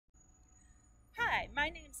Hi, my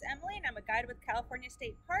name's Emily and I'm a guide with California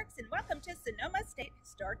State Parks, and welcome to Sonoma State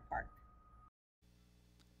Historic Park.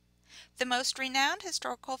 The most renowned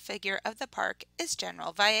historical figure of the park is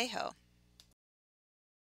General Vallejo.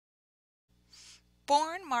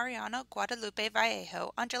 Born Mariano Guadalupe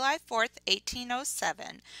Vallejo on July 4,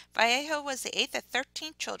 1807, Vallejo was the eighth of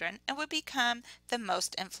 13 children and would become the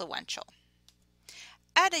most influential.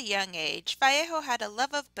 At a young age, Vallejo had a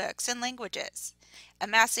love of books and languages,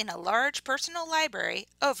 amassing a large personal library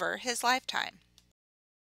over his lifetime.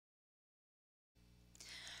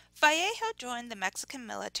 Vallejo joined the Mexican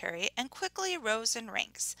military and quickly rose in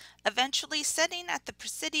ranks, eventually setting at the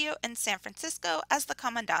Presidio in San Francisco as the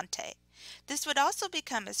Comandante. This would also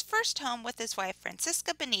become his first home with his wife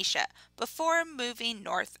Francisca Benicia before moving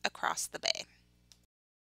north across the bay.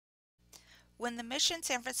 When the Mission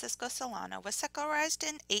San Francisco Solano was secularized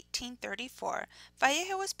in 1834,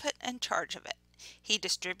 Vallejo was put in charge of it. He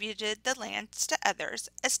distributed the lands to others,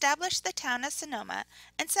 established the town of Sonoma,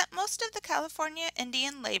 and sent most of the California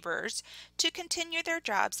Indian laborers to continue their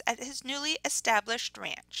jobs at his newly established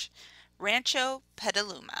ranch, Rancho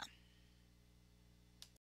Petaluma.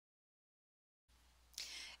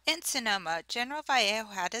 In Sonoma, General Vallejo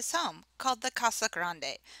had his home, called the Casa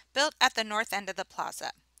Grande, built at the north end of the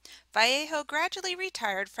plaza. Vallejo gradually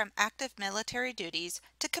retired from active military duties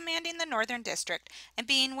to commanding the Northern District and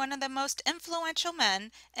being one of the most influential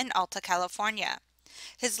men in Alta California.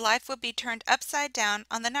 His life would be turned upside down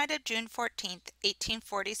on the night of June 14,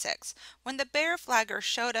 1846, when the Bear Flaggers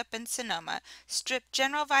showed up in Sonoma, stripped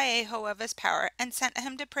General Vallejo of his power, and sent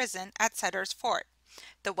him to prison at Sutter's Fort.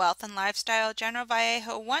 The wealth and lifestyle General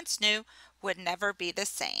Vallejo once knew would never be the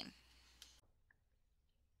same.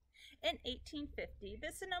 In 1850,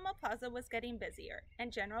 the Sonoma Plaza was getting busier,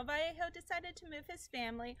 and General Vallejo decided to move his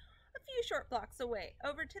family a few short blocks away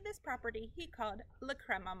over to this property he called La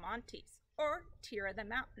Crema Montes, or Tear of the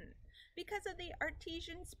Mountain, because of the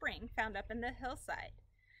artesian spring found up in the hillside.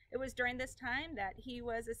 It was during this time that he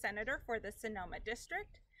was a senator for the Sonoma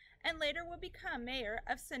district, and later would become mayor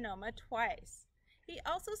of Sonoma twice. He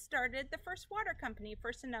also started the first water company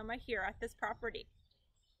for Sonoma here at this property.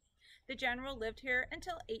 The general lived here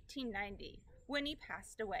until 1890, when he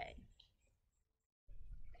passed away.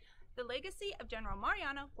 The legacy of General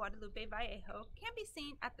Mariano Guadalupe Vallejo can be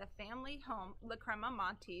seen at the family home La Crema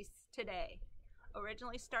Montes today.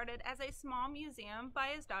 Originally started as a small museum by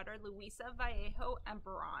his daughter Luisa Vallejo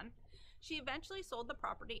Emperon, she eventually sold the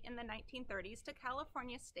property in the 1930s to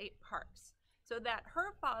California State Parks so that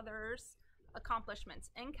her father's accomplishments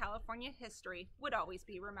in California history would always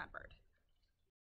be remembered.